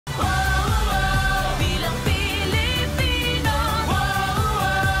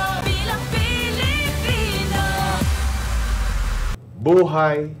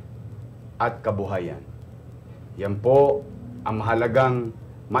buhay at kabuhayan. Yan po ang mahalagang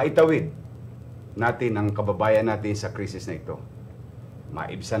maitawid natin ang kababayan natin sa krisis na ito.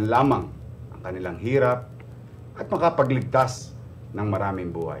 Maibsan lamang ang kanilang hirap at makapagligtas ng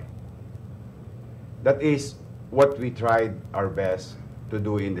maraming buhay. That is what we tried our best to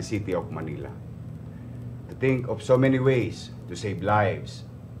do in the city of Manila. To think of so many ways to save lives,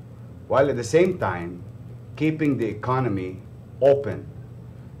 while at the same time keeping the economy open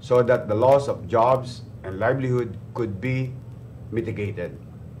so that the loss of jobs and livelihood could be mitigated.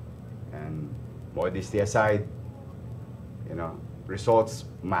 And modesty aside, results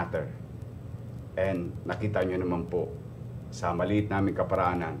matter. And nakita nyo naman po sa maliit naming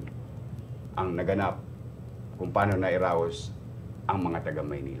kaparaanan ang naganap kung paano nairaos ang mga taga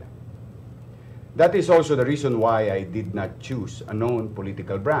Maynila. That is also the reason why I did not choose a known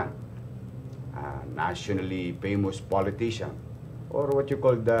political brand, a nationally famous politician, or what you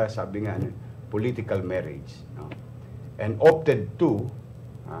call the, sabi nga, political marriage. No? And opted to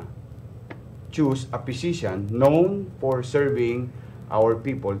choose a position known for serving our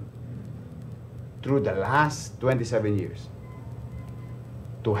people through the last 27 years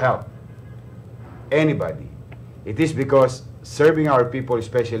to help anybody. It is because serving our people,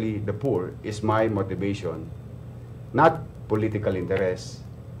 especially the poor, is my motivation, not political interest,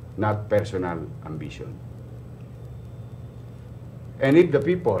 not personal ambition. And if the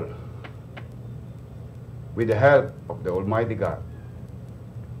people, with the help of the Almighty God,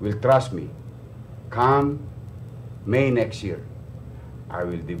 will trust me, come May next year, I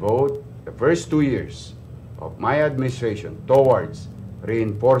will devote the first 2 years of my administration towards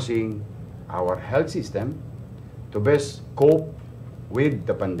reinforcing our health system to best cope with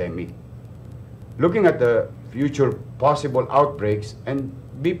the pandemic, looking at the future possible outbreaks and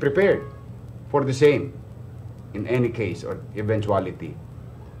be prepared for the same in any case or eventuality,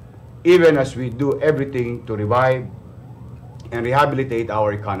 even as we do everything to revive and rehabilitate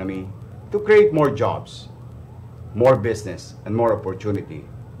our economy to create more jobs, more business, and more opportunity.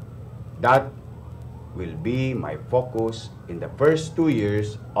 That will be my focus in the first 2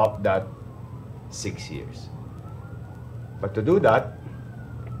 years of that 6 years. But to do that,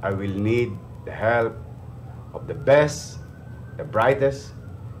 I will need the help of the best, the brightest,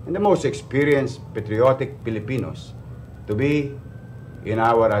 and the most experienced patriotic Filipinos to be in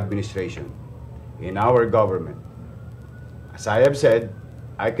our administration, in our government. As I have said,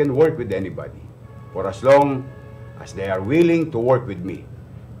 I can work with anybody for as long as they are willing to work with me,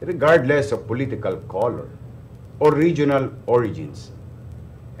 regardless of political color or regional origins.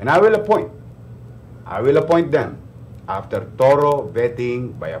 And I will appoint them after thorough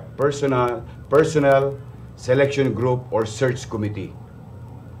vetting by a personnel selection group or search committee.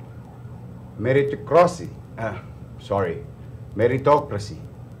 Meritocracy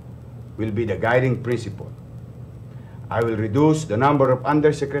will be the guiding principle. I will reduce the number of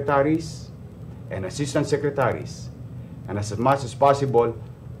undersecretaries and assistant secretaries, and as much as possible,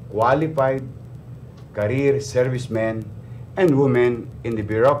 qualified career servicemen and women in the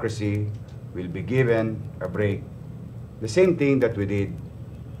bureaucracy will be given a break. The same thing that we did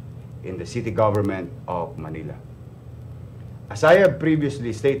in the city government of Manila. As I have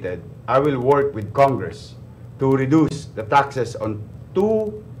previously stated, I will work with Congress to reduce the taxes on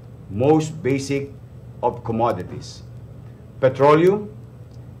two most basic of commodities, petroleum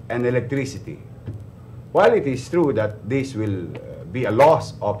and electricity. While it is true that this will be a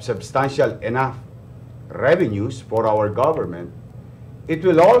loss of substantial enough revenues for our government, it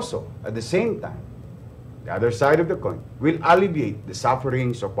will also, at the same time, the other side of the coin, will alleviate the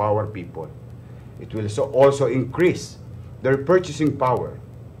sufferings of our people. It will also increase their purchasing power,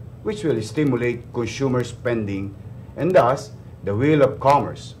 which will stimulate consumer spending, and thus the wheel of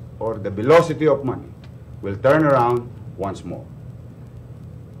commerce, or the velocity of money, will turn around once more.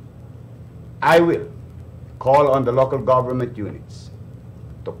 I will call on the local government units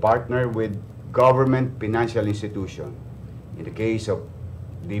to partner with government financial institutions, in the case of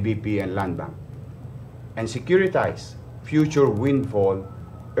DBP and Land Bank, and securitize future windfall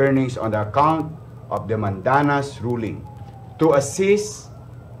earnings on the account of the Mandanas ruling to assist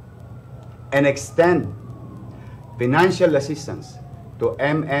and extend financial assistance to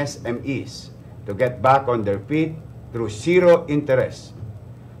MSMEs to get back on their feet through zero-interest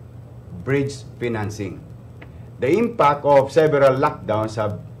bridge financing. The impact of several lockdowns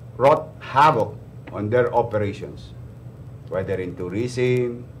have wrought havoc on their operations, whether in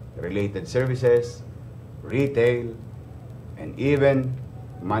tourism, related services, retail, and even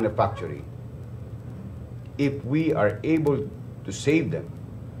manufacturing. If we are able to save them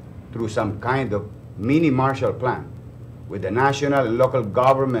through some kind of mini Marshall Plan, with the national and local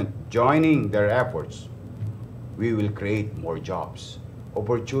government joining their efforts, we will create more jobs,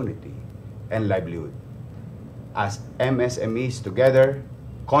 opportunity, and livelihood. As MSMEs together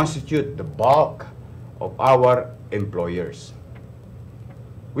constitute the bulk of our employers.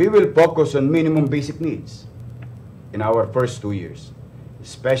 We will focus on minimum basic needs in our first 2 years,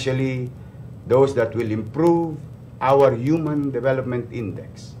 especially those that will improve our Human Development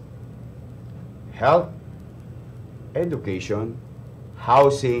Index. Health, education,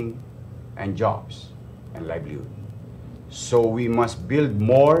 housing, and jobs and livelihood. So we must build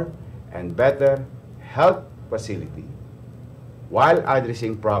more and better health facility while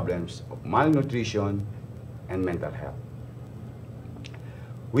addressing problems of malnutrition and mental health.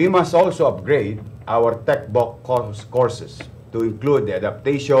 We must also upgrade our textbook courses to include the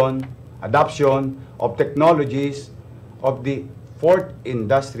adoption of technologies of the fourth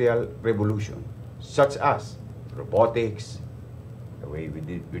industrial revolution, such as robotics, the way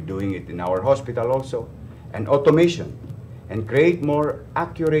we're doing it in our hospital also, and automation, and create more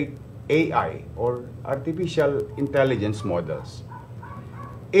accurate AI or artificial intelligence models.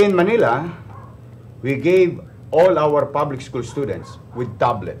 In Manila, we gave all our public school students with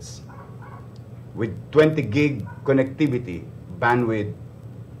tablets, with 20 gig connectivity bandwidth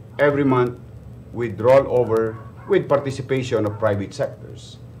every month with rollover with participation of private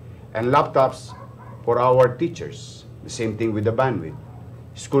sectors, and laptops for our teachers, the same thing with the bandwidth,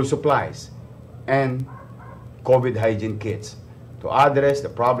 school supplies, and COVID hygiene kits to address the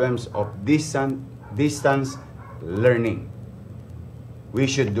problems of distance learning. We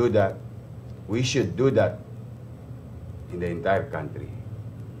should do that. We should do that in the entire country.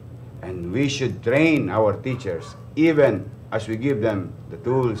 And we should train our teachers even as we give them the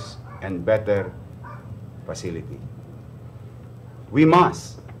tools and better facility. We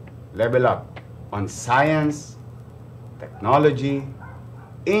must level up on science, technology,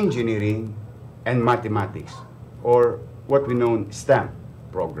 engineering, and mathematics, or what we know STEM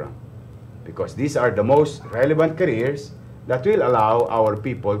program, because these are the most relevant careers that will allow our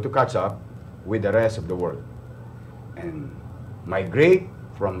people to catch up with the rest of the world and migrate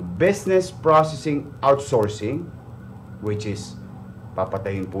from business processing outsourcing, which is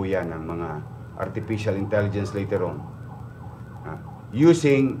papatayin po yan ng mga artificial intelligence later on,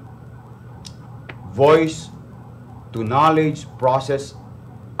 using voice to knowledge process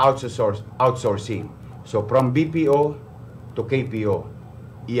outsourcing. So from BPO to KPO,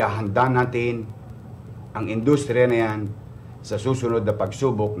 ihahanda natin ang industriya na yan sa susunod na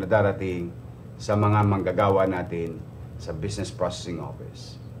pagsubok na darating sa mga manggagawa natin sa business processing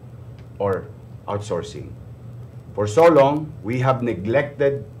office or outsourcing. For so long, we have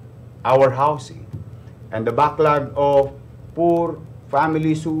neglected our housing and the backlog of poor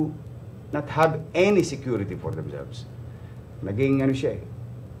families who not have any security for themselves. Naging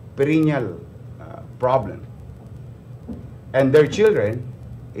perennial problem. And their children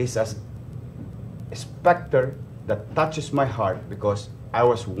is a specter that touches my heart because I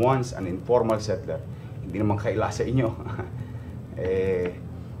was once an informal settler. Hindi naman kaila sa inyo.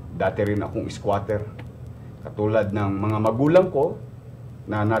 Dati rin akong squatter. Katulad ng mga magulang ko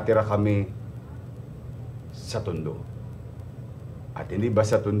na natira kami sa Tondo. At hindi ba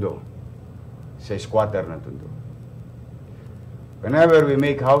sa Tondo? Sa squatter na Tondo. Whenever we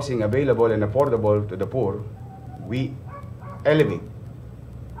make housing available and affordable to the poor, we elevate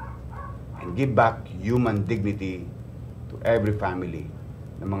and give back human dignity to every family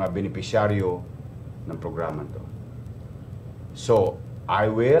ng mga benepisyaryo ng programa to. So, I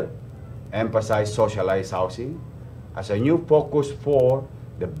will emphasize socialized housing as a new focus for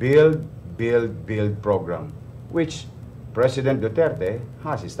the Build, Build, Build program, which President Duterte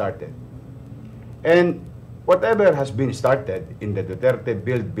has started. And whatever has been started in the Duterte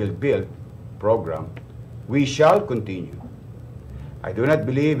Build, Build, Build program, we shall continue. I do not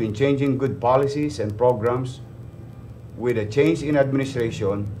believe in changing good policies and programs. With a change in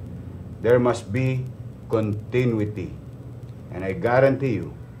administration, there must be continuity. And I guarantee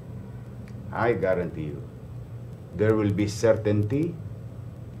you, there will be certainty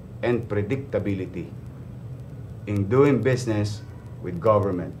and predictability in doing business with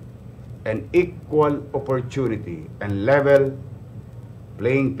government, and equal opportunity and level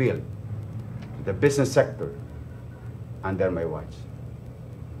playing field, the business sector, under my watch.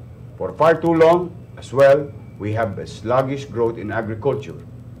 For far too long, as well, we have a sluggish growth in agriculture,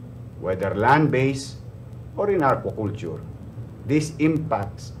 whether land-based or in aquaculture. This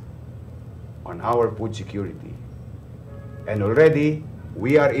impacts on our food security. And already,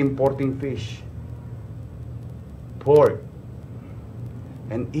 we are importing fish, pork,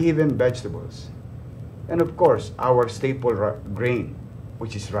 and even vegetables. and of course, our staple grain,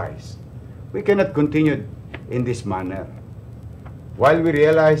 which is rice. We cannot continue in this manner. While we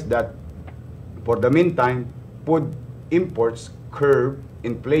realize that for the meantime, food imports curb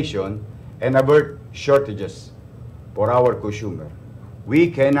inflation and avert shortages for our consumer, we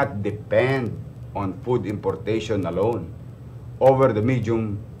cannot depend on food importation alone over the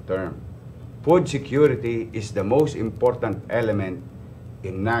medium term. Food security is the most important element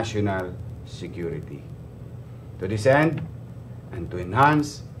in national security. To this end, and to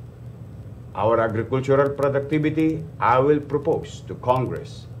enhance our agricultural productivity, I will propose to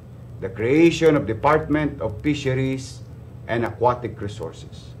Congress the creation of Department of Fisheries and Aquatic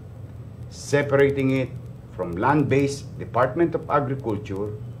Resources, separating it from land-based Department of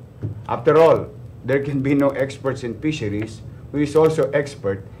Agriculture. After all, there can be no experts in fisheries who is also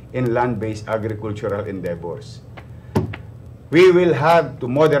expert in land-based agricultural endeavors. We will have to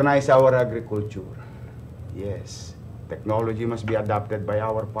modernize our agriculture. Yes, technology must be adopted by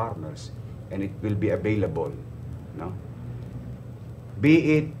our farmers, and it will be available, no?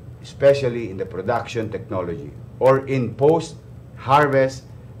 Be it especially in the production technology or in post-harvest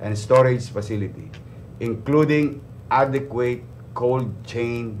and storage facility, including adequate cold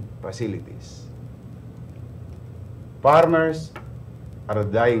chain facilities. Farmers are a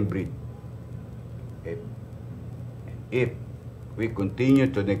dying breed. If we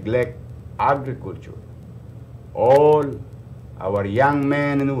continue to neglect agriculture, all our young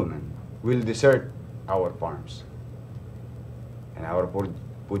men and women will desert our farms, and our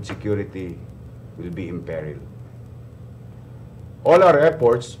food security will be imperiled. All our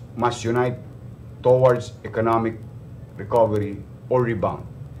efforts must unite towards economic recovery or rebound,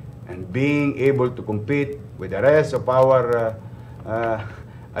 and being able to compete with the rest of our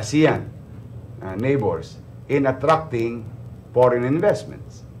ASEAN neighbors in attracting foreign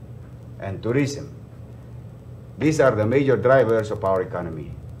investments and tourism. These are the major drivers of our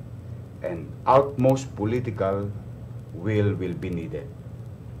economy, and utmost political will be needed,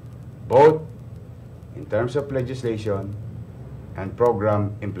 both in terms of legislation and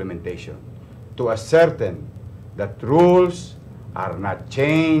program implementation, to ascertain that rules are not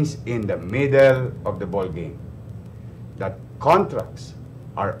changed in the middle of the ball game, that contracts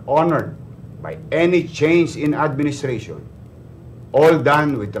are honored by any change in administration, all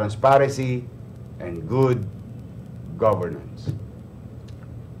done with transparency and good governance.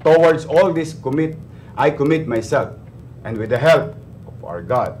 Towards all this I commit myself, and with the help of our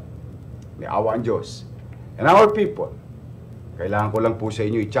God, may awa ang Diyos, and our people, kailangan ko lang po sa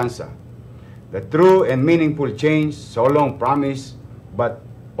inyo i-tsansa, the true and meaningful change so long promised but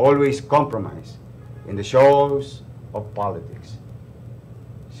always compromised in the shows of politics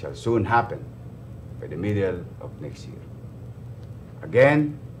shall soon happen by the middle of next year.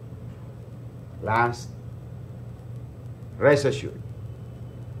 Again, last, rest assured,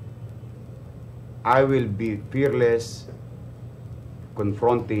 I will be fearless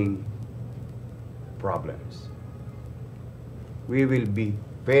confronting problems. We will be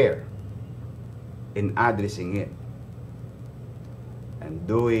fair in addressing it and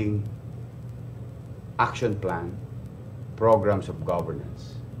doing action plan, programs of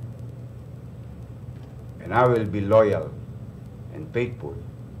governance. And I will be loyal and faithful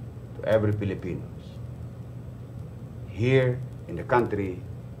to every Filipinos here in the country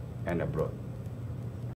and abroad.